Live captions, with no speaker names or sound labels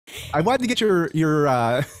I wanted to get your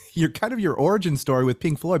kind of your origin story with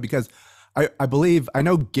Pink Floyd because I believe I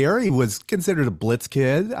know Gary was considered a Blitz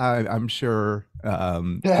kid. I'm sure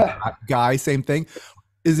Yeah. Guy, same thing.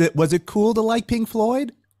 Was it cool to like Pink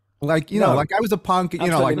Floyd? Like, No, like I was a punk,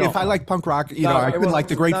 absolutely like if not. I like punk rock, No, I it couldn't like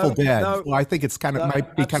the wasn't. Grateful No, Dead. no, So I think it's no.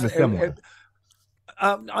 might be kind of Absolutely.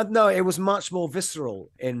 similar. No, it was much more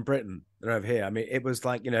visceral in Britain than over here. I mean, it was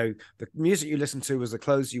like, the music you listened to was the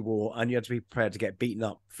clothes you wore, and you had to be prepared to get beaten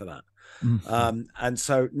up for that. Mhm. And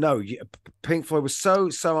so, no, Pink Floyd was so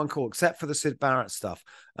uncool, except for the Sid Barrett stuff.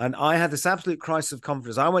 And I had this absolute crisis of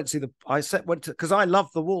confidence. I went to see because I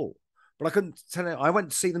loved The Wall, but I couldn't tell you. I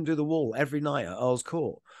went to see them do The Wall every night at Earl's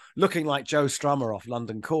Court, looking like Joe Strummer off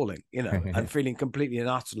London Calling, and feeling completely and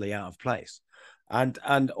utterly out of place. And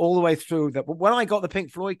all the way through that, when I got the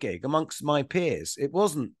Pink Floyd gig amongst my peers, it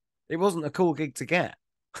wasn't a cool gig to get.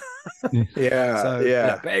 Yeah, So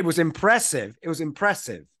yeah. but it was impressive. It was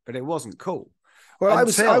impressive, but it wasn't cool. Well, I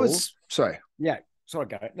Until was sorry. yeah, sorry,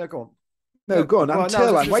 Garrett. No, go on. No, go on. Well, no, I was Until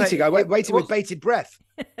just I'm gonna waiting. say, Waiting with bated breath.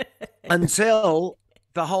 until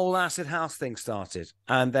the whole acid house thing started.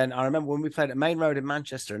 And then I remember when we played at Main Road in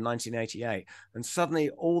Manchester in 1988, and suddenly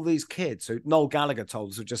all these kids who Noel Gallagher told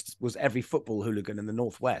us who just was every football hooligan in the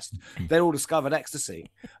Northwest, they'd all discovered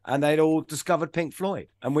ecstasy and they'd all discovered Pink Floyd.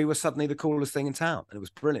 And we were suddenly the coolest thing in town. And it was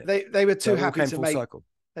brilliant. They were too So happy to make cycle.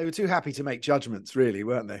 they were too happy to make judgments, really,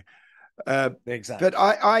 weren't they? Exactly. But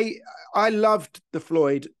I loved the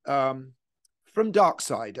Floyd from Dark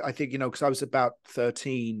Side. I think, because I was about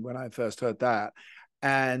 13 when I first heard that,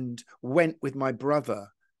 and went with my brother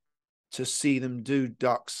to see them do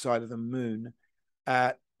Dark Side of the Moon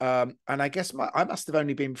and I guess I must have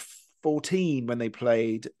only been 14 when they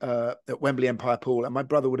played at Wembley Empire Pool, and my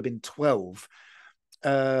brother would have been 12.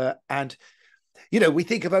 And we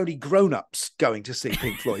think of only grown-ups going to see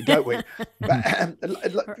Pink Floyd, don't we?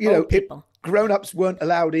 But grown-ups weren't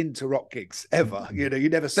allowed into rock gigs ever. You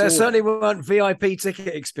never saw. There certainly weren't VIP ticket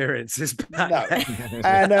experiences back then.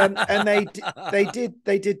 And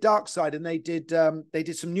they did Dark Side, and they did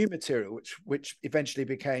some new material, which eventually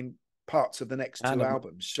became parts of the next two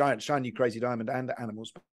albums, Shine You Crazy Diamond and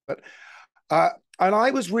Animals. But and I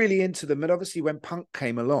was really into them. And obviously, when punk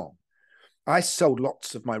came along, I sold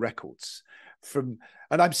lots of my records. And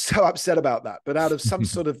I'm so upset about that, but out of some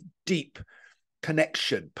sort of deep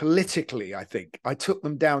connection politically, I think I took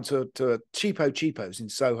them down to Cheapos in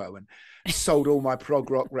Soho and sold all my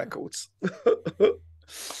prog rock records.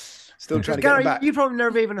 Still trying to get them back. You probably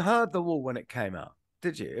never even heard The Wall when it came out,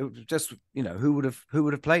 did you? It was just, who would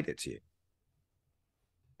have played it to you?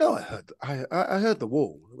 No, I heard The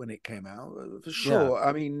Wall when it came out for sure. Yeah.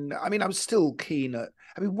 I mean, I was still keen at.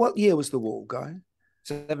 I mean, what year was The Wall, Guy?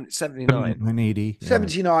 79 80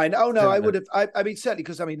 79. Oh no, I would have. I mean, certainly,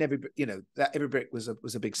 because Every Brick was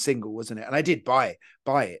a big single, wasn't it? And I did buy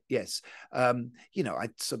it. Yes. I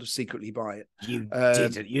sort of secretly buy it. You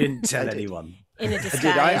didn't. You didn't tell anyone. In a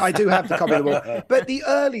disguise. I do have the copy of The Wall. But the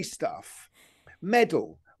early stuff,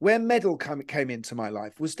 Medal, where Medal came into my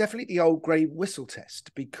life was definitely the old Grey Whistle Test,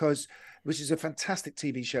 which is a fantastic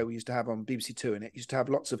TV show we used to have on BBC Two, and it used to have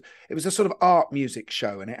it was a sort of art music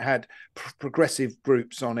show, and it had progressive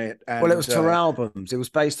groups on it. And, well, it was to albums. It was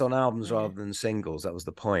based on albums rather than singles. That was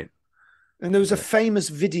the point. And there was a famous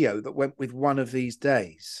video that went with One of These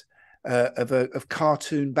Days of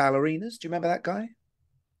cartoon ballerinas. Do you remember that, Guy?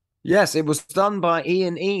 Yes, it was done by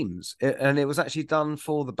Ian Eames, and it was actually done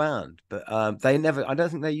for the band. But I don't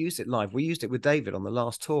think they used it live. We used it with David on the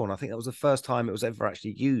last tour, and I think that was the first time it was ever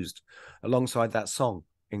actually used alongside that song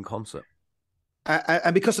in concert.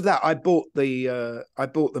 And because of that, I bought the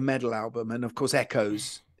Medal album, and of course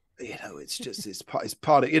Echoes. It's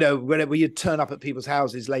part of whenever you turn up at people's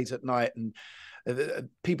houses late at night, and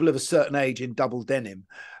people of a certain age in double denim,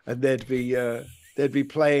 and they'd be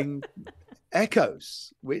playing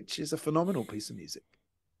Echoes, which is a phenomenal piece of music.